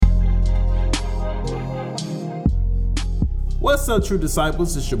What's up, True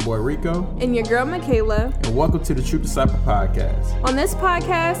Disciples? It's your boy Rico. And your girl Michaela. And welcome to the True Disciple Podcast. On this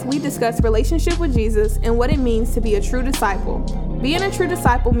podcast, we discuss relationship with Jesus and what it means to be a true disciple. Being a true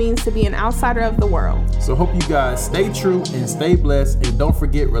disciple means to be an outsider of the world. So hope you guys stay true and stay blessed. And don't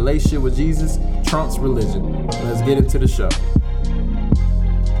forget, relationship with Jesus trumps religion. Let's get into the show.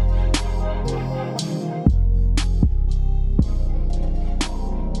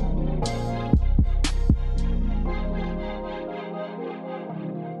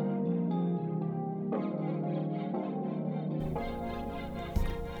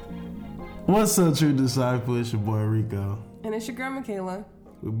 What's up, True Disciple? It's your boy Rico. And it's your girl Michaela.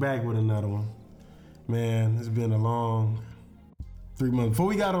 We're back with another one. Man, it's been a long 3 months. Before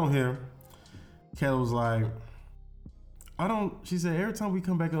we got on here, Kayla was like, she said, every time we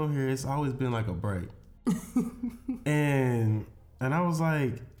come back on here, it's always been like a break. and I was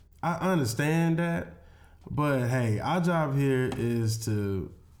like, I understand that, but hey, our job here is to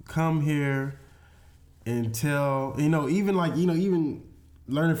come here and tell, even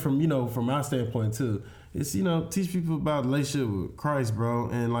learning from my standpoint too. It's, teach people about relationship with Christ, bro.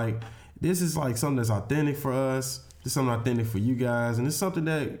 And like, this is like something that's authentic for us. It's something authentic for you guys. And it's something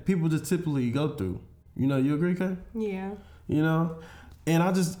that people just typically go through. You agree, Kay? Yeah.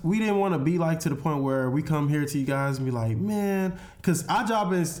 And we didn't want to be like to the point where we come here to you guys and be like, man, because our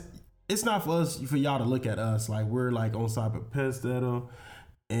job is, it's not for y'all to look at us like we're like on top of a pedestal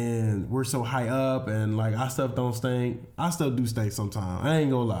and we're so high up and like our stuff don't stink. Our stuff do stink sometimes. I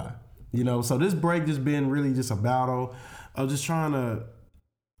ain't gonna lie. So this break just been really just a battle of just trying to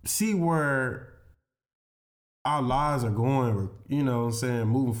see where our lives are going,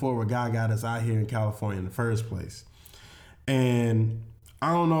 moving forward. God got us out here in California in the first place. And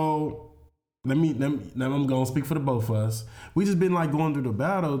I don't know, I'm gonna speak for the both of us. We just been like going through the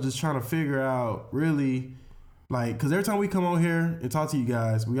battle, just trying to figure out really, like, because every time we come on here and talk to you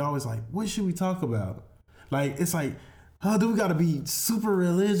guys, we always like, what should we talk about? Like, it's like, do we got to be super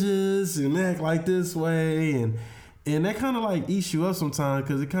religious and act like this way? And that kind of like eats you up sometimes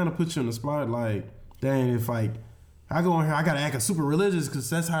because it kind of puts you in the spot like, dang, if like I go on here, I got to act super religious because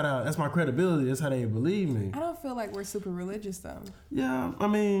that's my credibility. That's how they believe me. I don't feel like we're super religious though. Yeah, I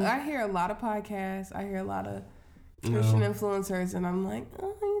mean. I hear a lot of podcasts. I hear a lot of Christian influencers, and I'm like,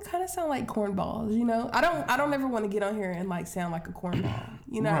 oh, you kind of sound like cornballs, I don't ever want to get on here and like sound like a cornball.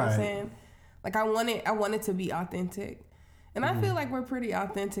 You know what I'm saying? Like I want it to be authentic, and I feel like we're pretty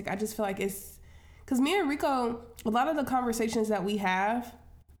authentic. I just feel like it's because me and Rico, a lot of the conversations that we have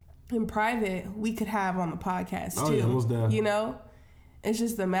in private, we could have on the podcast too. Oh yeah, most definitely. It's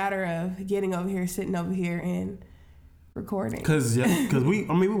just a matter of getting over here, sitting over here, and recording. Because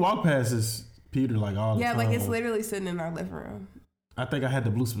we walk past this Peter like all the time. Yeah, like it's literally sitting in our living room. I think I had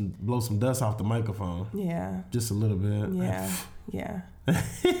to blow some dust off the microphone. Yeah. Just a little bit. Yeah. Yeah.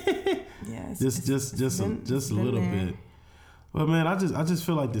 Yeah. Just a little bit. But man, I just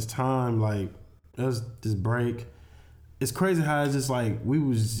feel like this time, like this break, it's crazy how it's just like we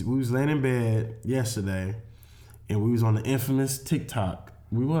was laying in bed yesterday and we was on the infamous TikTok.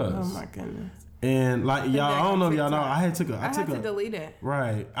 We was. Oh my goodness. And like y'all, I don't know if y'all know, I had to delete it.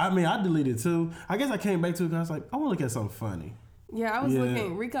 Right. I mean, I deleted it too. I guess I came back to it because I was like, I want to look at something funny. Yeah, I was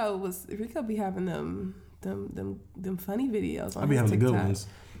looking. Rico be having them funny videos on his TikTok. I be having the good ones.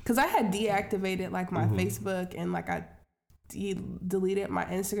 Because I had deactivated like my Facebook and like I deleted my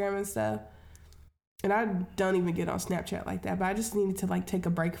Instagram and stuff. And I don't even get on Snapchat like that, but I just needed to like take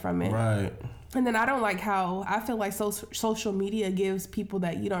a break from it. Right. And then I don't like how I feel like social media gives people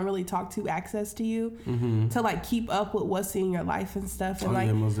that you don't really talk to access to you to like keep up with what's in your life and stuff. And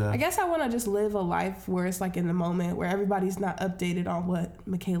I guess I want to just live a life where it's like in the moment where everybody's not updated on what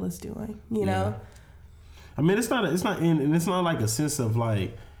Michaela's doing, you know? I mean, it's not like a sense of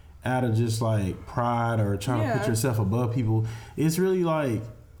like out of just like pride or trying to put yourself above people. It's really like,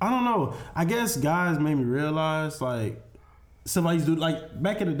 I don't know. I guess guys made me realize like somebody used to do like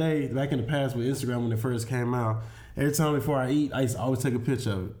back in the past with Instagram when it first came out. Every time before I eat, I used to always take a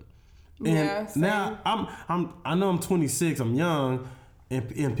picture of it. And now I know I'm 26. I'm young,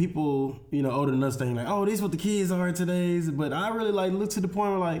 and people older than us think like, oh, this is what the kids are today. But I really like look to the point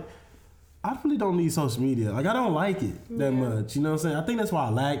where like I really don't need social media. Like I don't like it that much. You know what I'm saying? I think that's why I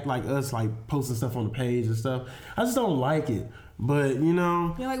like us like posting stuff on the page and stuff. I just don't like it. But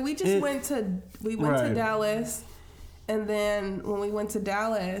like we just went to Dallas, and then when we went to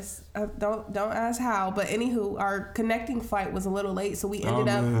Dallas, don't ask how, but anywho, our connecting flight was a little late, so we ended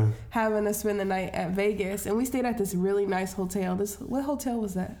up having to spend the night at Vegas, and we stayed at this really nice hotel. What hotel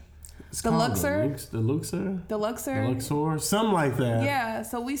was that? It's the Luxor? The Luxor? The Luxor? The Luxor? Something like that. Yeah,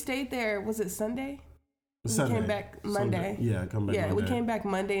 so we stayed there. Was it Sunday? Sunday. We came back Monday. Sunday. Yeah, come back. Yeah, Monday. we came back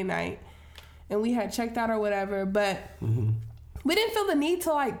Monday night, and we had checked out or whatever, but we didn't feel the need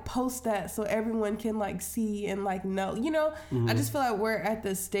to like post that so everyone can like see and like know. You know, I just feel like we're at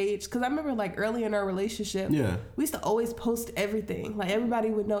the stage because I remember like early in our relationship, we used to always post everything. Like everybody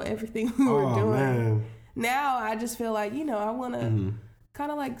would know everything we were doing. Man. Now I just feel like, you know, I want to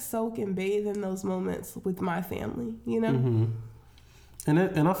kind of like soak and bathe in those moments with my family. You know.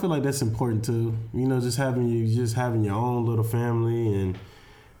 And I feel like that's important too. You know, just having your own little family and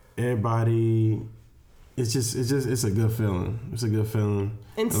everybody. It's a good feeling. It's a good feeling.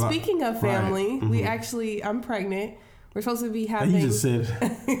 And speaking of family, we actually, I'm pregnant. We're supposed to be having. You just said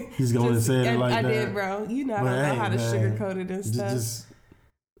he's going to say it like that. I did, bro. You know, I don't know how to sugarcoat it and stuff.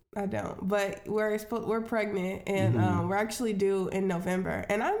 I don't. But we're pregnant, and we're actually due in November,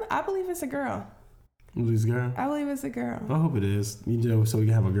 and I believe it's a girl. You believe it's a girl? I believe it's a girl. I hope it is. You know, so we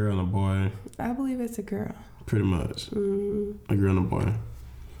can have a girl and a boy. I believe it's a girl. Pretty much. A girl and a boy.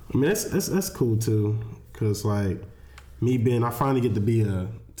 I mean, that's cool too, cause like I finally get to be a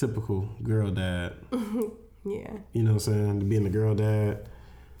typical girl dad. Yeah. You know what I'm saying? Being a girl dad,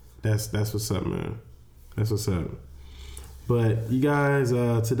 that's what's up, man. That's what's up. But you guys,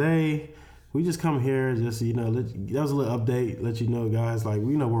 today we just come here, just, you know, that was a little update, let you know, guys, like,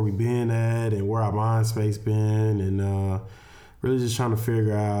 we know where we been at and where our mind space been, and really just trying to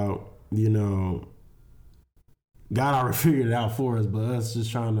figure out, you know, God already figured it out for us, but us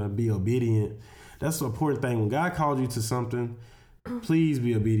just trying to be obedient. That's the important thing. When God called you to something, please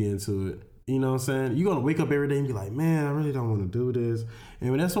be obedient to it. You know what I'm saying? You're going to wake up every day and be like, man, I really don't want to do this.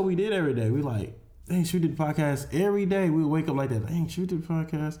 And that's what we did every day. We like, dang, should we do the podcast every day? We would wake up like that. Dang, should we do the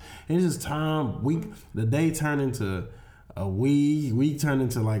podcast? And it's just time. The day turned into a week turned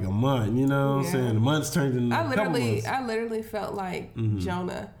into like a month. You know what I'm saying? The months turned into a couple months. I literally felt like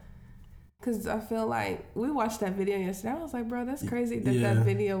Jonah. Because I feel like we watched that video yesterday. I was like, bro, that's crazy that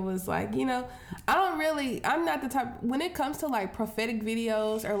video was like, you know, I'm not the type, when it comes to like prophetic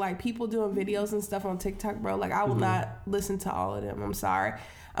videos or like people doing videos and stuff on TikTok, bro, like I will not listen to all of them. I'm sorry.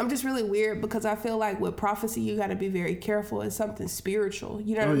 I'm just really weird because I feel like with prophecy, you got to be very careful. It's something spiritual.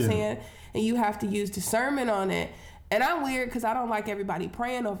 You know what I'm saying? And you have to use discernment on it. And I'm weird because I don't like everybody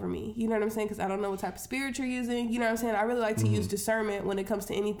praying over me. You know what I'm saying? Because I don't know what type of spirit you're using. You know what I'm saying? I really like to use discernment when it comes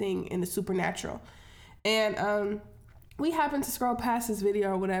to anything in the supernatural. And we happened to scroll past this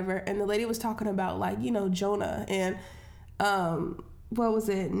video or whatever, and the lady was talking about, like, you know, Jonah and what was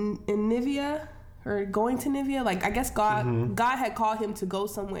it? Nineveh? Or going to Nineveh, like I guess God had called him to go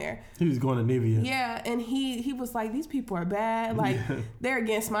somewhere. He was going to Nineveh. Yeah, and he was like, these people are bad. Like they're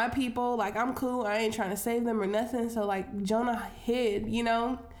against my people. Like I'm cool. I ain't trying to save them or nothing. So like Jonah hid, you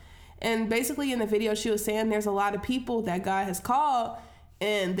know. And basically in the video she was saying there's a lot of people that God has called,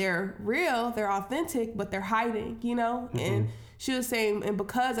 and they're real, they're authentic, but they're hiding, you know. And she was saying, and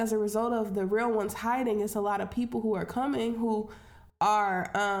because as a result of the real ones hiding, it's a lot of people who are coming who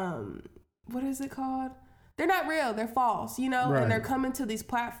are what is it called? They're not real. They're false, you know? Right. And they're coming to these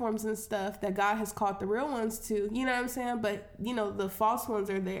platforms and stuff that God has called the real ones to, you know what I'm saying? But, you know, the false ones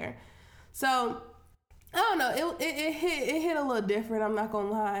are there. So, I don't know. It hit a little different, I'm not going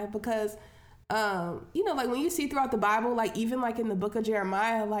to lie. Because, you know, like when you see throughout the Bible, like even like in the book of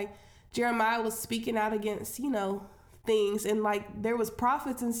Jeremiah, like Jeremiah was speaking out against, you know, things. And like there was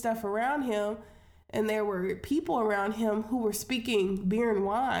prophets and stuff around him. And there were people around him who were speaking beer and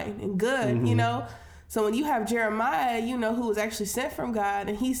wine and good, you know? So when you have Jeremiah, you know, who was actually sent from God,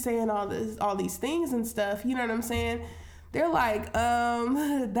 and he's saying all these things and stuff, you know what I'm saying? They're like,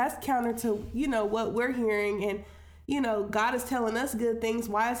 that's counter to, you know, what we're hearing. And, you know, God is telling us good things.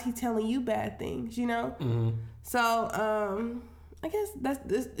 Why is he telling you bad things, you know? So I guess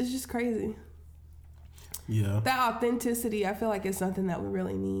it's just crazy. Yeah. That authenticity, I feel like it's something that we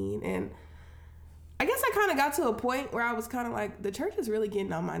really need. And I guess I kind of got to a point where I was kind of like, the church is really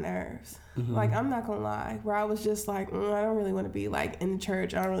getting on my nerves. Like, I'm not going to lie. Where I was just like, I don't really want to be like in the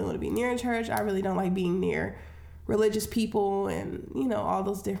church. I don't really want to be near a church. I really don't like being near religious people and, you know, all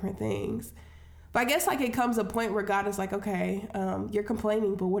those different things. But I guess like it comes a point where God is like, okay, you're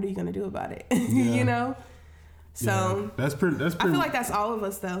complaining, but what are you going to do about it? You know? So that's pretty. I feel like that's all of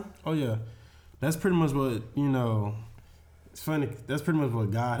us though. Oh yeah. That's pretty much what, you know, it's funny. That's pretty much what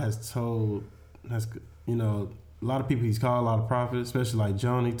God has told. That's, you know, a lot of people he's called, a lot of prophets, especially like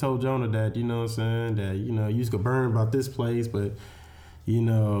Jonah. He told Jonah that, you know what I'm saying, that, you know, you was going to burn about this place, but, you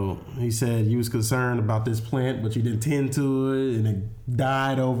know, he said you was concerned about this plant, but you didn't tend to it, and it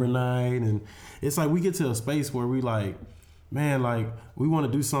died overnight. And it's like we get to a space where we like, man, like we want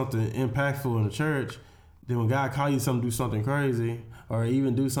to do something impactful in the church. Then when God calls you to do something crazy, or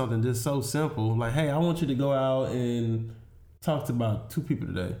even do something just so simple. Like, hey, I want you to go out and talk to about 2 people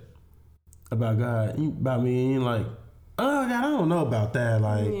today about God, about me. And you're like, oh God, I don't know about that.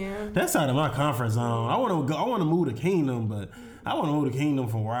 Like, that's out of my comfort zone. I want to move the kingdom, but I want to move the kingdom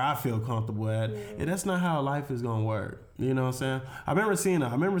from where I feel comfortable at. And that's not how life is gonna work. You know what I'm saying? I remember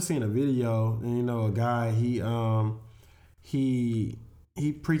seeing a video, and a guy, he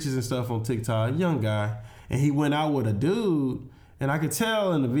preaches and stuff on TikTok, a young guy, and he went out with a dude, and I could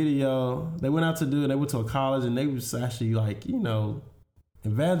tell in the video they went to a college, and they was actually like,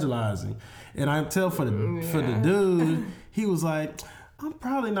 evangelizing. And I tell for the dude, he was like, I'm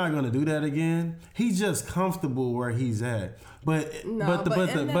probably not gonna do that again. He's just comfortable where he's at. But yeah,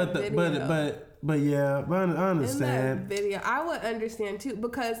 but I understand. In that video, I would understand too,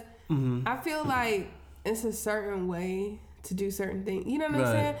 because I feel like it's a certain way to do certain things. You know what I'm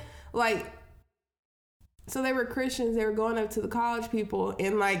saying? Like, so they were Christians, they were going up to the college people,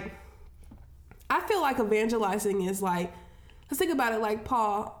 and like, I feel like evangelizing is like, let's think about it, like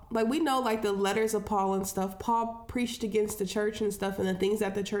Paul, like we know like the letters of Paul and stuff, Paul preached against the church and stuff and the things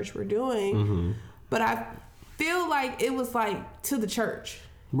that the church were doing, but I feel like it was like to the church,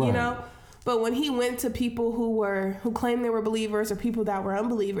 but when he went to people who claimed they were believers or people that were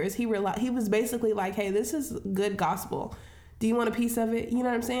unbelievers, he was basically like, hey, this is good gospel. Do you want a piece of it? You know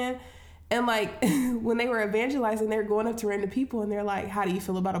what I'm saying? And like when they were evangelizing, they were going up to random people and they're like, how do you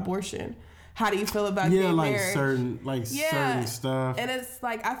feel about abortion? How do you feel about gay marriage? Certain stuff. And it's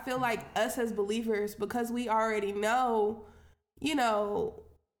like, I feel like us as believers, because we already know,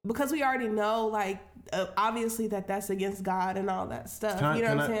 like, obviously that's against God and all that stuff. What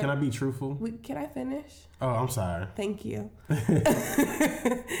I'm saying? Can I be truthful? Can I finish? Oh, I'm sorry. Thank you.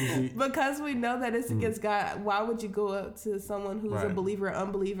 Because we know that it's against God, why would you go up to someone who's a believer or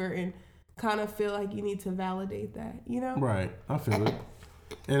unbeliever and kind of feel like you need to validate that, Right. I feel it.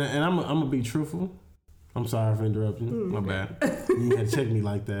 And I'm gonna be truthful. I'm sorry for interrupting. My bad. You had to check me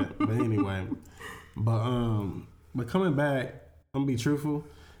like that. But anyway, but coming back, I'm gonna be truthful.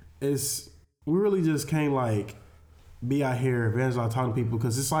 We really just can't like be out here evangelizing, talking to people,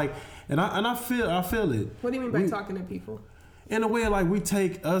 because it's like, and I feel it. What do you mean by talking to people? In a way, like we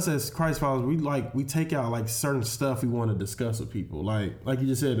take us as Christ followers, we take out like certain stuff we want to discuss with people, like you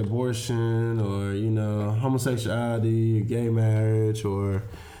just said, abortion, or homosexuality, gay marriage, or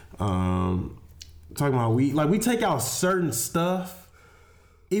talking about we take out certain stuff,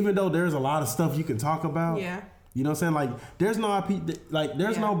 even though there's a lot of stuff you can talk about. Yeah. You know what I'm saying? Like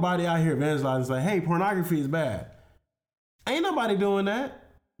there's nobody out here evangelizing saying, hey, pornography is bad. Ain't nobody doing that.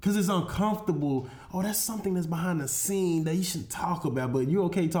 Because it's uncomfortable. Oh, that's something that's behind the scene that you shouldn't talk about. But you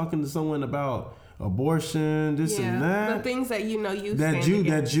okay talking to someone about abortion, this and that. The things that you know you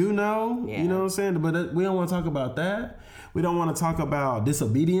know. Yeah. You know what I'm saying? But we don't want to talk about that. We don't want to talk about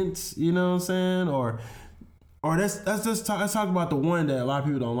disobedience. You know what I'm saying? Or let's talk about the one that a lot of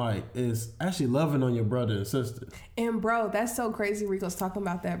people don't like, is actually loving on your brother and sister. And bro, that's so crazy. Rico's talking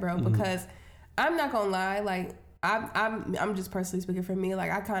about that, bro, because I'm not gonna lie, like. I'm just personally speaking for me. Like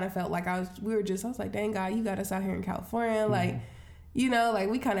I kind of felt like I was like, dang God, you got us out here in California. Like, like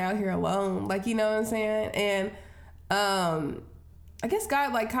we kind of out here alone. Like, you know what I'm saying? And I guess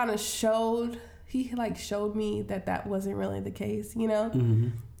God like kind of showed me that wasn't really the case,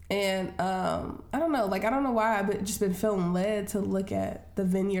 And I don't know, like I don't know why I've just been feeling led to look at the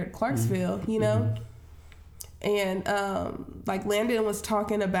Vineyard Clarksville, And like Landon was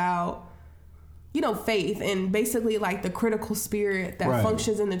talking about, faith and basically like the critical spirit that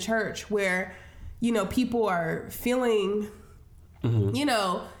functions in the church where, people are feeling,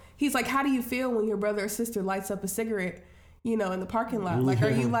 he's like, how do you feel when your brother or sister lights up a cigarette, in the parking lot? Like, are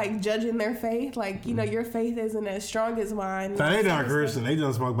you like judging their faith? Like, your faith isn't as strong as mine. They not Christian. They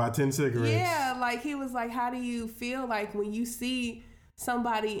done smoke about 10 cigarettes. Yeah. Like he was like, how do you feel like when you see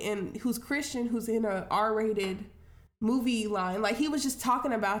somebody who's Christian, who's in a R-rated movie line? Like he was just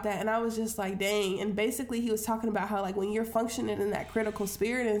talking about that, and I was just like, dang. And basically he was talking about how like when you're functioning in that critical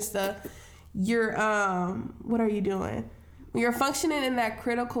spirit and stuff, you're what are you doing when you're functioning in that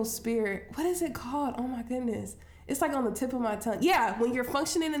critical spirit? What is it called? Oh my goodness, it's like on the tip of my tongue. Yeah, when you're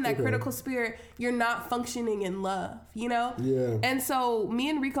functioning in that critical spirit, you're not functioning in love, Yeah. And so me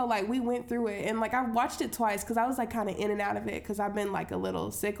and Rico, like we went through it, and like I watched it twice because I was like kind of in and out of it because I've been like a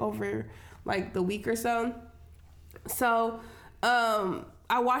little sick over like the week or so. So,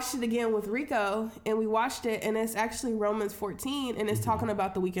 I watched it again with Rico, and we watched it, and it's actually Romans 14, and it's talking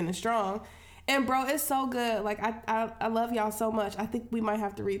about the weak and the strong. And bro, it's so good. Like I love y'all so much. I think we might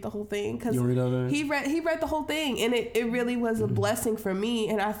have to read the whole thing because he read the whole thing, and it really was a blessing for me.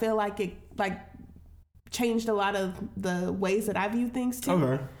 And I feel like it changed a lot of the ways that I view things too.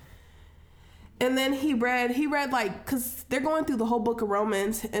 Okay. And then he read like, because they're going through the whole book of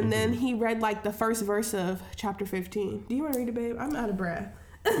Romans, and then he read like the first verse of chapter 15. Do you want to read it, babe? I'm out of breath.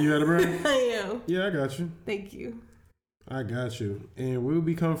 You out of breath? I am. Yeah, I got you. Thank you. I got you. And we'll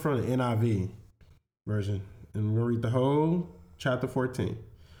be coming from the NIV version. And we'll read the whole chapter 14.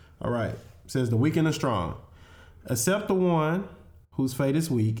 All right. It says, the weak and the strong. Accept the one whose fate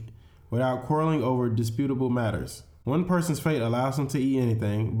is weak without quarreling over disputable matters. One person's fate allows him to eat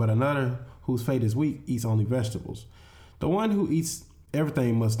anything, but another whose fate is weak eats only vegetables. The one who eats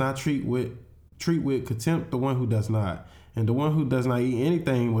everything must not treat with contempt the one who does not. And the one who does not eat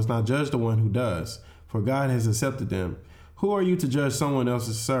anything must not judge the one who does, for God has accepted them. Who are you to judge someone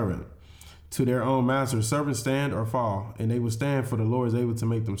else's servant? To their own master, servants stand or fall, and they will stand, for the Lord is able to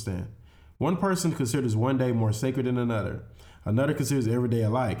make them stand. One person considers one day more sacred than another. Another considers every day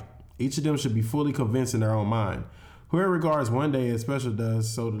alike. Each of them should be fully convinced in their own mind. Whoever regards one day as special does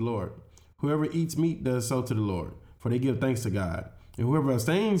so to the Lord. Whoever eats meat does so to the Lord, for they give thanks to God. And whoever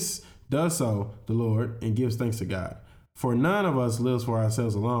abstains does so to the Lord and gives thanks to God. For none of us lives for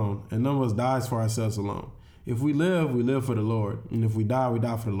ourselves alone, and none of us dies for ourselves alone. If we live for the Lord, and if we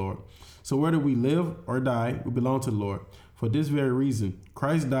die for the Lord. So whether we live or die, we belong to the Lord. For this very reason,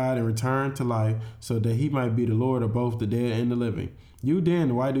 Christ died and returned to life, so that he might be the Lord of both the dead and the living. You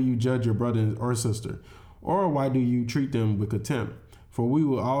then, why do you judge your brother or sister? Or why do you treat them with contempt? For we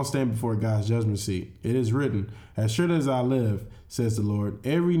will all stand before God's judgment seat. It is written, as surely as I live, says the Lord,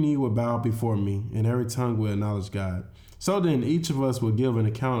 every knee will bow before me, and every tongue will acknowledge God. So then each of us will give an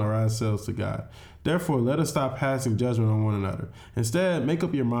account of ourselves to God. Therefore, let us stop passing judgment on one another. Instead, make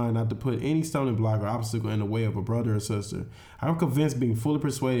up your mind not to put any stumbling block or obstacle in the way of a brother or sister. I'm convinced, being fully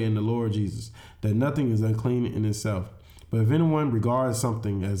persuaded in the Lord Jesus, that nothing is unclean in itself. But if anyone regards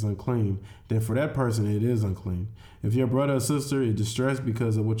something as unclean, then for that person it is unclean. If your brother or sister is distressed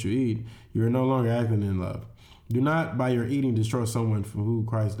because of what you eat, you are no longer acting in love. Do not by your eating destroy someone for whom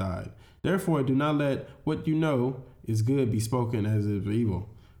Christ died. Therefore, do not let what you know is good be spoken as if evil.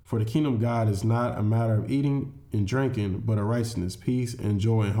 For the kingdom of God is not a matter of eating and drinking, but of righteousness, peace, and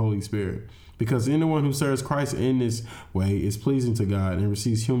joy in Holy Spirit. Because anyone who serves Christ in this way is pleasing to God and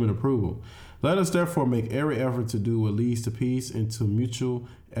receives human approval. Let us therefore make every effort to do what leads to peace and to mutual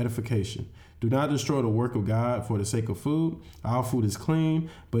edification. Do not destroy the work of God for the sake of food. All food is clean,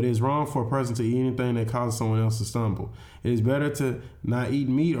 but it is wrong for a person to eat anything that causes someone else to stumble. It is better to not eat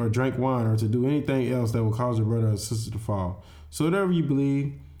meat or drink wine or to do anything else that will cause your brother or sister to fall. So whatever you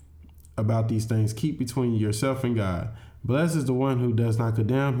believe about these things, keep between yourself and God. Blessed is the one who does not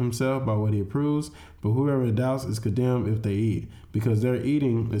condemn himself by what he approves, but whoever doubts is condemned if they eat, because their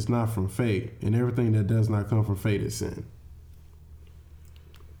eating is not from faith, and everything that does not come from faith is sin.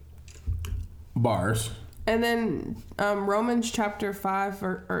 Bars. And then Romans chapter 5,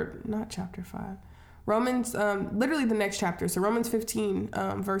 or not chapter 5. Romans, literally the next chapter. So Romans 15,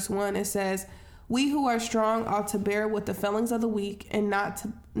 verse 1, it says, we who are strong ought to bear with the failings of the weak and not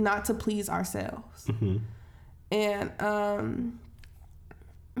to please ourselves. Mm-hmm. And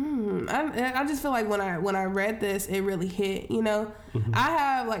I just feel like when I read this, it really hit. You know, mm-hmm. I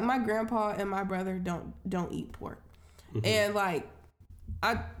have like my grandpa and my brother don't eat pork, mm-hmm. and like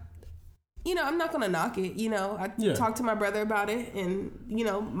I'm not gonna knock it. You know, I talked to my brother about it, and you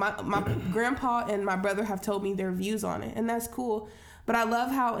know, my grandpa and my brother have told me their views on it, and that's cool. But I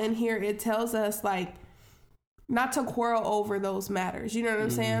love how in here it tells us like not to quarrel over those matters. You know what I'm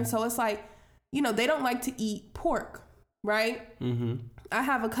mm-hmm. saying? So it's like, you know, they don't like to eat pork, right? Mm-hmm. I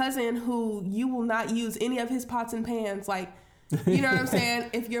have a cousin who you will not use any of his pots and pans, like, you know what I'm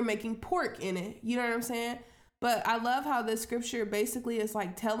saying, if you're making pork in it. You know what I'm saying? But I love how this scripture basically is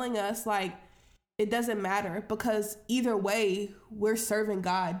like telling us like it doesn't matter, because either way we're serving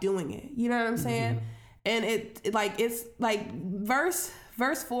God doing it. You know what I'm saying? Mm-hmm. And it's like verse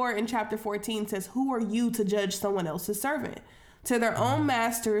 4 in chapter 14 says, who are you to judge someone else's servant? To their own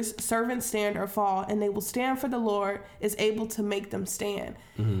masters, servants stand or fall, and they will stand, for the Lord is able to make them stand.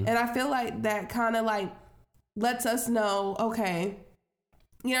 Mm-hmm. And I feel like that kind of like lets us know, okay,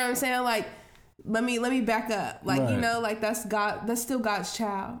 you know what I'm saying? Like, let me back up. Like, right. You know, like that's God, that's still God's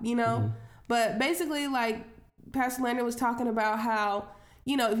child, you know? Mm-hmm. But basically, like Pastor Landon was talking about how,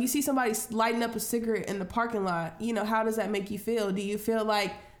 you know, if you see somebody lighting up a cigarette in the parking lot, you know, how does that make you feel? Do you feel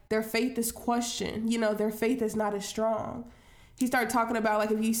like their faith is questioned? You know, their faith is not as strong. He started talking about like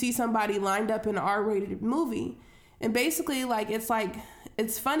if you see somebody lined up in an R-rated movie, and basically like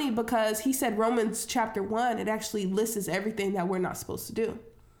it's funny because he said Romans chapter 1, it actually lists everything that we're not supposed to do.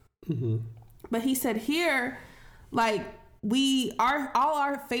 Mm-hmm. But he said here, like all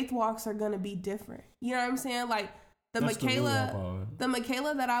our faith walks are gonna be different. You know what I'm saying? Like the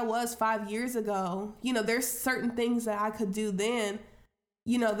Michaela that I was 5 years ago, you know, there's certain things that I could do then,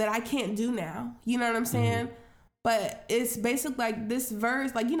 you know, that I can't do now. You know what I'm saying? But it's basically like this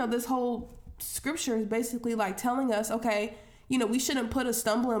verse, like, you know, this whole scripture is basically like telling us, okay, you know, we shouldn't put a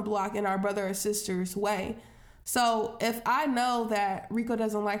stumbling block in our brother or sister's way. So if I know that Rico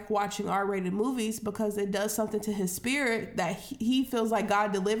doesn't like watching R-rated movies because it does something to his spirit that he feels like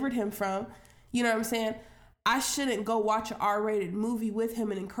God delivered him from, you know what I'm saying? I shouldn't go watch an R-rated movie with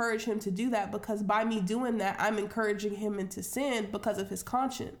him and encourage him to do that, because by me doing that, I'm encouraging him into sin because of his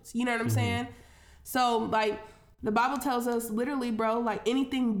conscience. You know what I'm saying? So like the Bible tells us literally, bro, like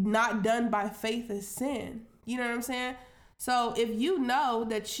anything not done by faith is sin. You know what I'm saying? So if you know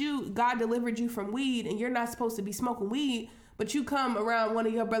that God delivered you from weed and you're not supposed to be smoking weed, but you come around one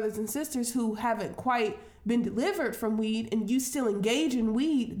of your brothers and sisters who haven't quite been delivered from weed and you still engage in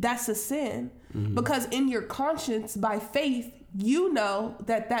weed, that's a sin. Because in your conscience, by faith, you know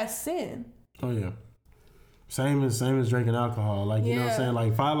that that's sin. Oh yeah. Same as drinking alcohol. Like, you know what I'm saying?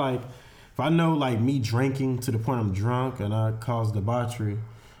 Like if I know like me drinking to the point I'm drunk and I cause debauchery,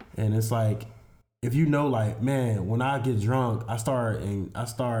 and it's like, if you know, like, man, when I get drunk, I start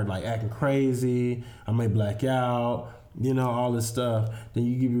like acting crazy. I may black out, you know, all this stuff.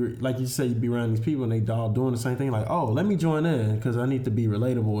 Then like you say, you be around these people and they all doing the same thing. Like, oh, let me join in because I need to be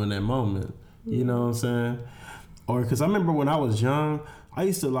relatable in that moment. You know what I'm saying? Or because I remember when I was young, I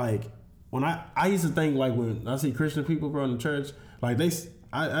used to like I used to think like when I see Christian people, bro, in the church, like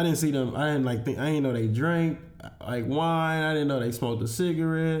I didn't see them. I didn't know they drank like wine. I didn't know they smoked a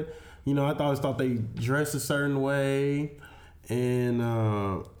cigarette. You know, I always thought they dressed a certain way, and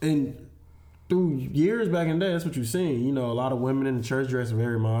through years back in the day, that's what you're seeing. You know, a lot of women in the church dress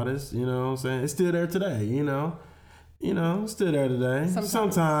very modest. You know what I'm saying? It's still there today. You know, it's still there today.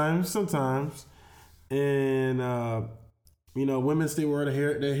 Sometimes, and you know, women still wear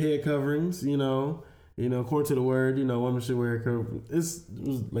their head coverings. You know, according to the word, you know, women should wear coverings. It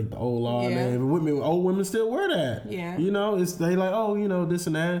was like the old law, man. But old women still wear that. Yeah. You know, they like, oh, you know, this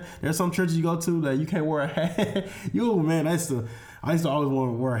and that. There's some churches you go to that you can't wear a hat. Man, I used to always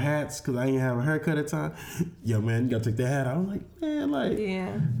want to wear hats because I didn't have a haircut at the time. Yo, man, you got to take that hat out. I was like,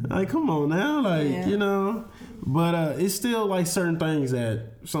 man, like come on now. Like, you know. But it's still like certain things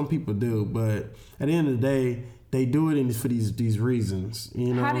that some people do. But at the end of the day, they do it for these reasons.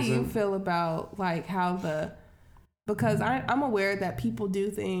 You know. How do you feel about like how because I'm aware that people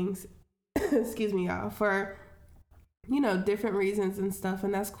do things, excuse me, y'all, for, you know, different reasons and stuff,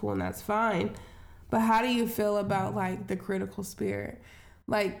 and that's cool and that's fine. But how do you feel about like the critical spirit?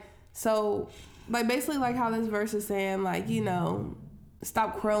 Like, so, like basically like how this verse is saying, like, you know,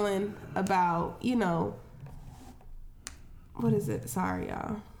 stop crowing about, you know, what is it? Sorry,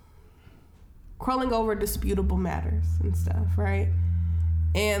 y'all. Crawling over disputable matters and stuff, right?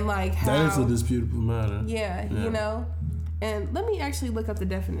 And like how that is a disputable matter. Yeah, you know. And let me actually look up the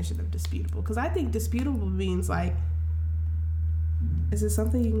definition of disputable, because I think disputable means like, is it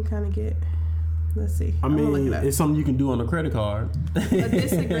something you can kind of get? Let's see. I mean, it's something you can do on a credit card. A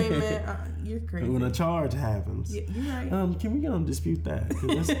disagreement. You're crazy. When a charge happens. Yeah, you're right. Can we dispute that?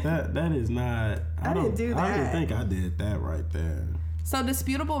 That is not. I didn't do that. I didn't think I did that right there. So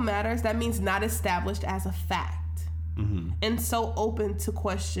disputable matters, that means not established as a fact. And so open to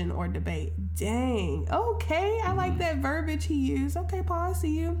question or debate. Dang. Okay. I like that verbiage he used. Okay, Paul, I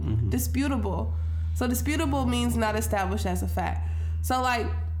see you. Disputable. So disputable means not established as a fact. So like,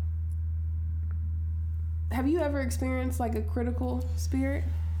 have you ever experienced like a critical spirit?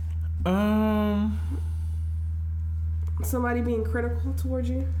 Somebody being critical towards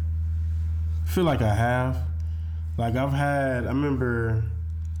you? I feel like I have. Like I remember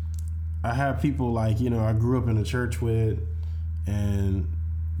I had people like, you know, I grew up in the church with, and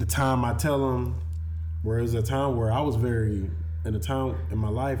the time I tell them, where it was a time where I was in a time in my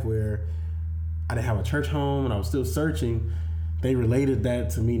life where I didn't have a church home and I was still searching, they related that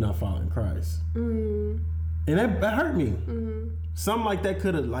to me not following Christ. And that hurt me. Something like that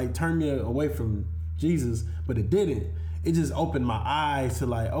could have like turned me away from Jesus, but it didn't. It just opened my eyes to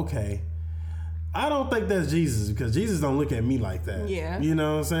like, okay, I don't think that's Jesus, because Jesus don't look at me like that. Yeah. You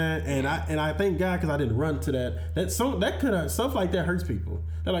know what I'm saying? And I thank God, because I didn't run to that. That could have, stuff like that hurts people.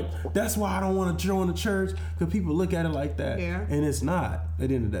 They're like, that's why I don't want to join the church, because people look at it like that. Yeah. And it's not at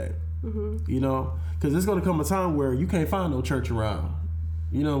the end of the day. You know? Because there's going to come a time where you can't find no church around.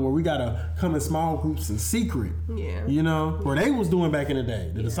 You know, where we got to come in small groups in secret. Yeah. You know? Where they was doing back in the day.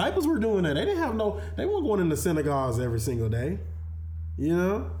 The disciples were doing that. They weren't going into synagogues every single day. You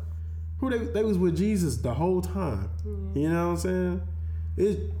know? They was with Jesus the whole time. You know what I'm saying?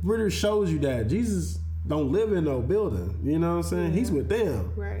 It really shows you that Jesus don't live in no building. You know what I'm saying? He's with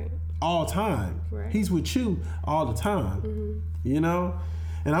them. Right. All time. Right. He's with you all the time. You know?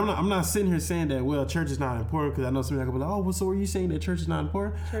 And I'm not sitting here saying that, well, church is not important, because I know some people be like, oh, well, so are you saying that church is not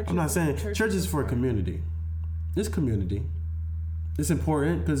important? I'm not saying church is for community. It's community. It's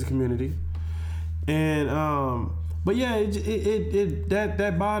important because it's community. And but yeah,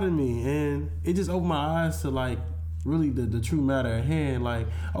 that bothered me, and it just opened my eyes to like really the true matter at hand. Like,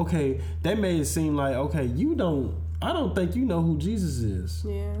 okay, that made it seem like, okay, I don't think you know who Jesus is.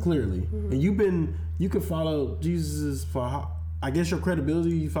 Yeah. Clearly. And you could follow Jesus for, I guess, your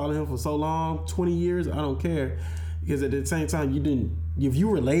credibility. You follow him for so long, 20 years, I don't care. Because at the same time, if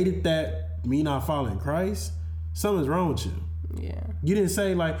you related that me not following Christ, something's wrong with you. Yeah. You didn't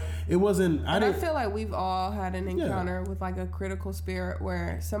say like, it wasn't, I feel like we've all had an encounter with like a critical spirit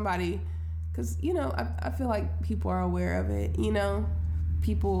where somebody, because, you know, I feel like people are aware of it, you know,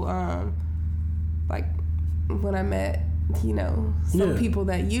 people, like when I met, you know, some people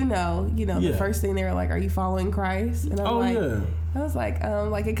that the first thing they were like, are you following Christ? And I'm I was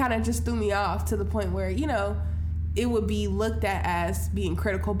like it kind of just threw me off to the point where, you know, it would be looked at as being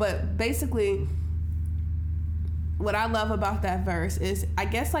critical. But basically, what I love about that verse is, I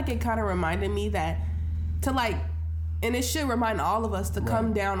guess, like, it kind of reminded me that to like, and it should remind all of us to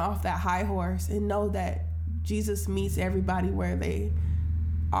come down off that high horse and know that Jesus meets everybody where they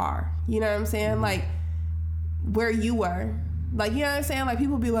are. You know what I'm saying? Like, where you were. Like, you know what I'm saying? Like,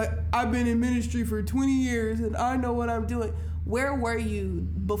 people be like, I've been in ministry for 20 years and I know what I'm doing. Where were you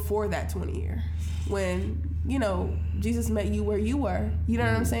before that 20 years? When, you know, Jesus met you where you were. You know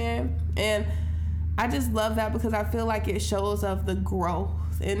what I'm saying? And I just love that because I feel like it shows of the growth.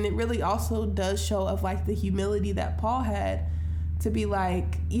 And it really also does show of like the humility that Paul had to be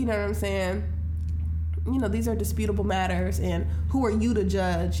like, you know what I'm saying? You know, these are disputable matters, and who are you to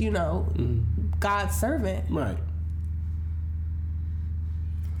judge, you know, God's servant. Right.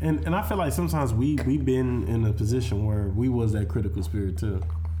 And I feel like sometimes we've been in a position where we was that critical spirit too.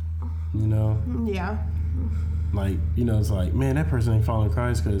 You know? Yeah. Like, you know, it's like, man, that person ain't following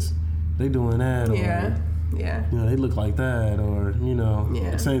Christ because they doing that. Or, yeah. You know, they look like that, or, you know,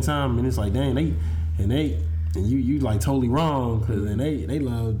 at the same time, and it's like, dang, and you like totally wrong, because then they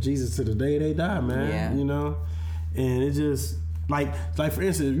love Jesus to the day they die, man. Yeah. You know? And it just, like for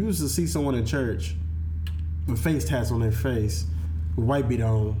instance, if you used to see someone in church with face tats on their face, with white beat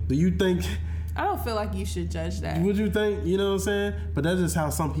on, do you think... I don't feel like you should judge that. Would you think? You know what I'm saying? But that's just how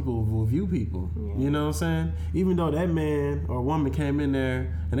some people will view people. Yeah. You know what I'm saying? Even though that man or woman came in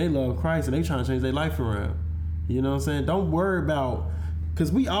there and they love Christ and they trying to change their life around. You know what I'm saying? Don't worry about...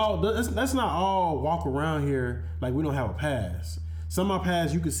 Because we all... Let's not all walk around here like we don't have a past. Some of our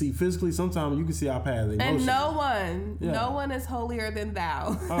past you can see physically. Sometimes you can see our past emotionally. And no one is holier than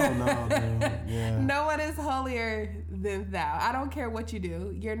thou. Oh, no, dude. Yeah. No one is holier than thou. I don't care what you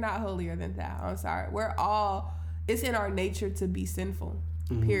do. You're not holier than thou. I'm sorry. It's in our nature to be sinful,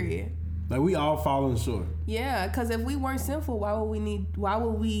 period. Like, we all falling short. Yeah, because if we weren't sinful, why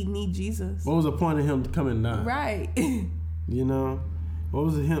would we need Jesus? What was the point of him coming down? Right. You know? What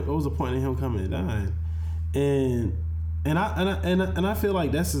was the point of him coming down? And I feel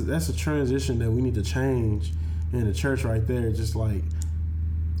like that's a transition that we need to change in the church right there. Just like,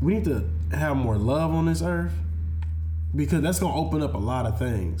 we need to have more love on this earth, because that's gonna open up a lot of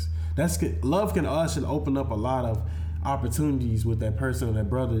things. Love can usher and open up a lot of opportunities with that person or that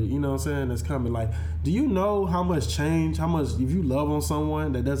brother, you know what I'm saying, that's coming. Like, do you know how much if you love on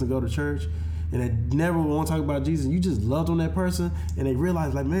someone that doesn't go to church and they never want to talk about Jesus, you just loved on that person, and they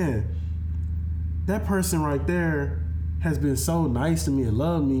realize, like, man, that person right there has been so nice to me and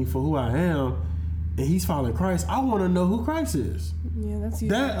loved me for who I am, and he's following Christ. I want to know who Christ is. Yeah,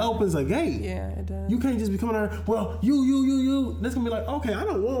 that opens a gate. Yeah, it does. You can't just be coming out, well, you. That's gonna be like, okay, I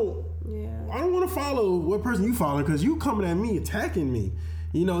don't want to follow what person you follow, because you coming at me, attacking me.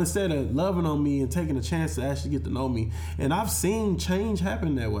 You know, instead of loving on me and taking a chance to actually get to know me. And I've seen change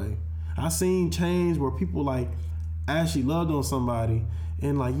happen that way. I've seen change where people like actually loved on somebody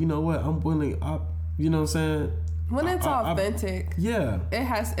and like, you know what, I'm willing. You know what I'm saying? When it's authentic, it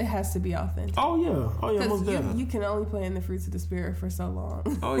has to be authentic. Oh yeah, most definitely. You can only play in the fruits of the spirit for so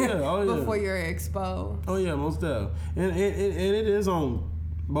long. Oh yeah, before you're exposed. Oh yeah, most definitely. And it is on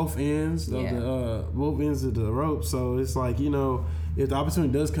both ends of the rope. So it's like, you know, if the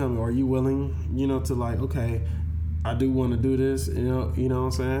opportunity does come, are you willing, you know, to like, okay, I do want to do this, you know what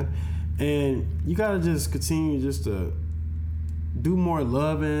I'm saying? And you gotta just continue just to do more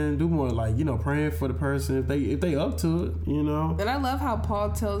loving, do more like, you know, praying for the person if they up to it, you know. And I love how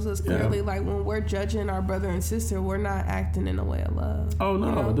Paul tells us clearly, like when we're judging our brother and sister, we're not acting in a way of love. Oh no,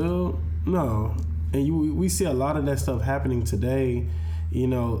 you know? Dude, no. And we see a lot of that stuff happening today. You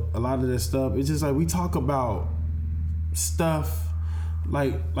know, a lot of that stuff. It's just like we talk about stuff.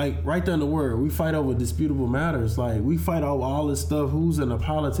 Like right there in the word, we fight over disputable matters. Like we fight over all this stuff. Who's in the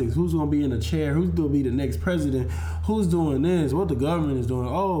politics? Who's gonna be in the chair? Who's gonna be the next president? Who's doing this? What the government is doing?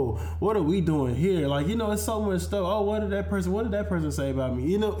 Oh, what are we doing here? Like, you know, it's so much stuff. Oh, what did that person say about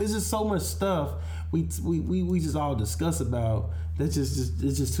me? You know, it's just so much stuff we just all discuss about. That's just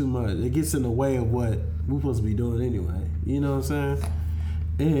it's just too much. It gets in the way of what we're supposed to be doing anyway. You know what I'm saying?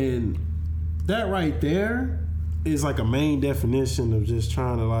 And that right there is like a main definition of just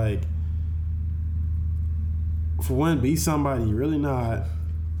trying to, like, for one, be somebody you're really not,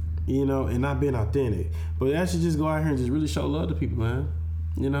 you know, and not being authentic. But actually just go out here and just really show love to people, man.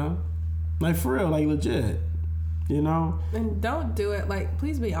 You know? Like, for real, like, legit. You know? And don't do it, like,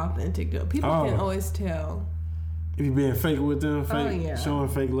 please be authentic, though. People can always tell. If you're being fake with them, showing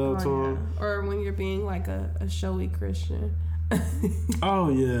fake love to them. Or when you're being, like, a showy Christian.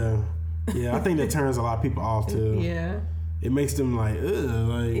 Oh, yeah. Yeah, I think that turns a lot of people off too. Yeah. It makes them like, ugh.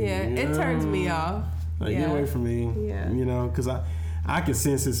 Like, yeah, it turns me off. Like, get away from me. Yeah. You know, because I can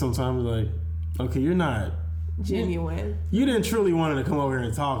sense it sometimes, like, okay, you're not genuine. You didn't truly want to come over here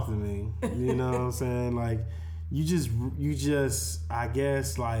and talk to me. You know what I'm saying? Like, you just, I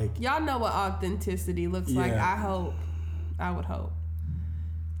guess, like. Y'all know what authenticity looks like. I would hope.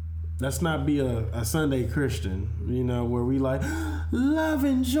 Let's not be a Sunday Christian, you know, where we like love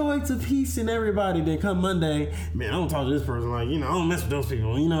and joy to peace and everybody. Then come Monday, man, I don't talk to this person. Like, you know, I don't mess with those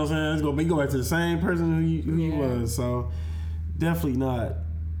people. You know what I'm saying? Let's go back to the same person who he was. So definitely not,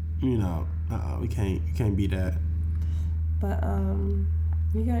 you know, we can't be that. But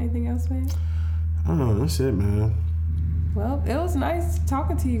you got anything else, man? Oh, that's it, man. Well, it was nice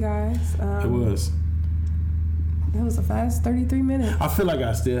talking to you guys. It was. That was a fast 33 minutes. I feel like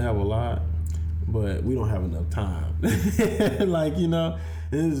I still have a lot, but we don't have enough time. Like, you know,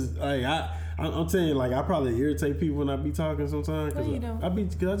 it's like I'm telling you, like, I probably irritate people when I be talking sometimes. No, you don't.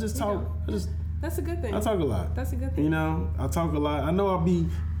 Cause I just talk. That's a good thing. I talk a lot. That's a good thing. You know, I talk a lot. I know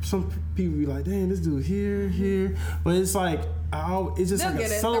some people be like, damn, this dude here, but it's like it's just they'll like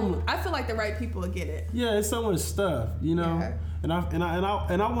get it. I feel like the right people will get it. Yeah, it's so much stuff, you know, yeah. and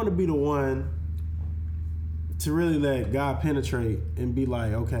I want to be the one to really let God penetrate and be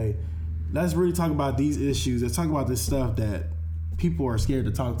like, okay, let's really talk about these issues. Let's talk about this stuff that people are scared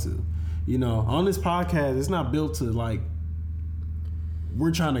to talk to. You know, on this podcast, it's not built to, like,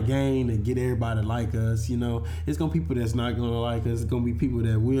 we're trying to gain and get everybody to like us. You know, it's gonna be people that's not gonna like us. It's gonna be people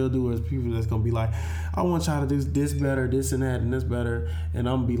that will do us. People that's gonna be like, I want y'all to do this better, this and that, and this better. And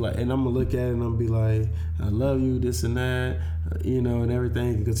I'm gonna be like, and I'm gonna look at it and I'm gonna be like, I love you, this and that, you know, and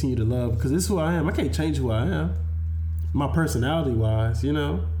everything, and continue to love, because this is who I am. I can't change who I am, my personality wise, you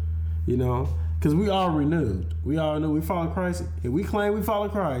know, because we all renewed. We all know we follow Christ. If we claim we follow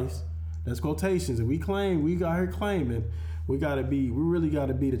Christ, that's quotations. If we claim, we got here claiming. We really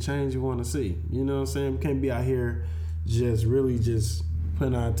gotta be the change we want to see. You know what I'm saying? We can't be out here just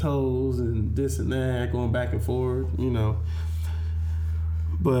putting our toes and this and that, going back and forth, you know.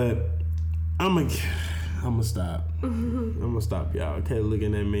 But I'm gonna stop. I'm gonna stop, y'all. Okay,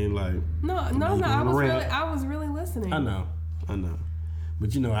 looking at me like no. I was really listening. I know.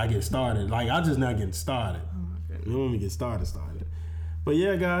 But you know, I get started. Like, I just not getting started. Oh my goodness. You don't want me to get started. But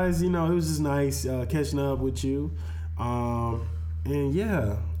yeah, guys, you know, it was just nice catching up with you. And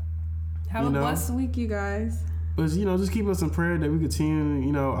yeah, have a blessed week, you guys. But you know, just keep us in prayer that we continue.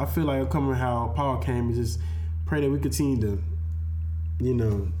 You know, I feel like coming how Paul came, and just pray that we continue to, you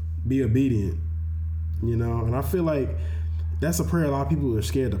know, be obedient. You know, and I feel like that's a prayer a lot of people are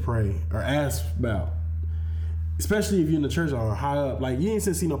scared to pray or ask about, especially if you're in the church or high up. Like, you ain't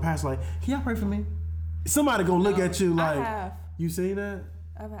see no pastor like, can y'all pray for me? Somebody gonna look at you like, I have. You seen that?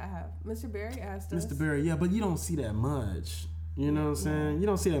 I have. Mr. Barry asked us. Mr. Barry, yeah, but you don't see that much. You know what I'm saying? You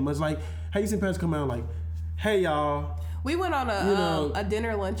don't see that much. Like, how you seen pastors come out like, hey, y'all. We went on a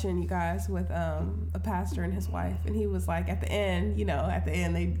dinner luncheon, you guys, with a pastor and his wife, and he was like, at the end,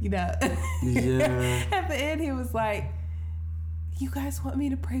 they, yeah. At the end, he was like, you guys want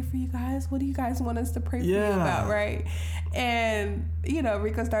me to pray for you guys? What do you guys want us to pray for you about, right? And, you know,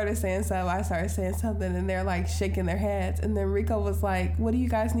 Rico started saying something, I started saying something, and they're like shaking their heads. And then Rico was like, what do you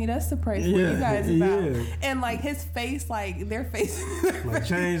guys need us to pray for you guys about? Yeah. And like his face, like their face. Like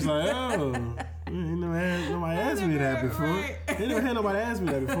changed, like, oh. Nobody asked me that before. Right. They never had nobody ask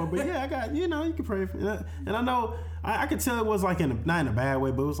me that before. But yeah, I got, you can pray for me. And I know, I could tell it was like not in a bad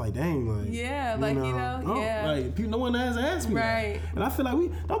way, but it was like, dang, like. Yeah, like, yeah. Like, no one has asked me right. that. And I feel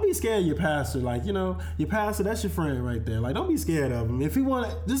like don't be scared of your pastor. Like, your pastor, that's your friend right there. Like, don't be scared of him. If he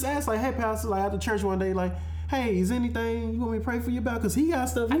want to, just ask like, hey, pastor, like after church one day, like, hey, is anything you want me to pray for you about? Because he got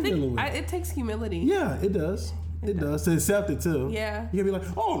stuff he's dealing with. It takes humility. Yeah, it does. It does. To accept it too. Yeah. You can be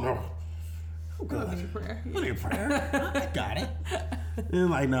like, oh no. Oh God. I need prayer. I need prayer. I got it.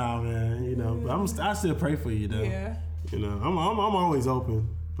 And like, nah, man. But I still pray for you though. Yeah. I'm always open.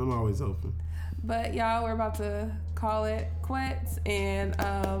 I'm always open. But y'all, we're about to call it quits, and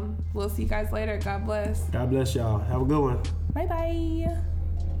we'll see you guys later. God bless. God bless y'all. Have a good one. Bye bye.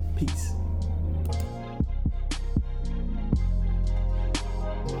 Peace.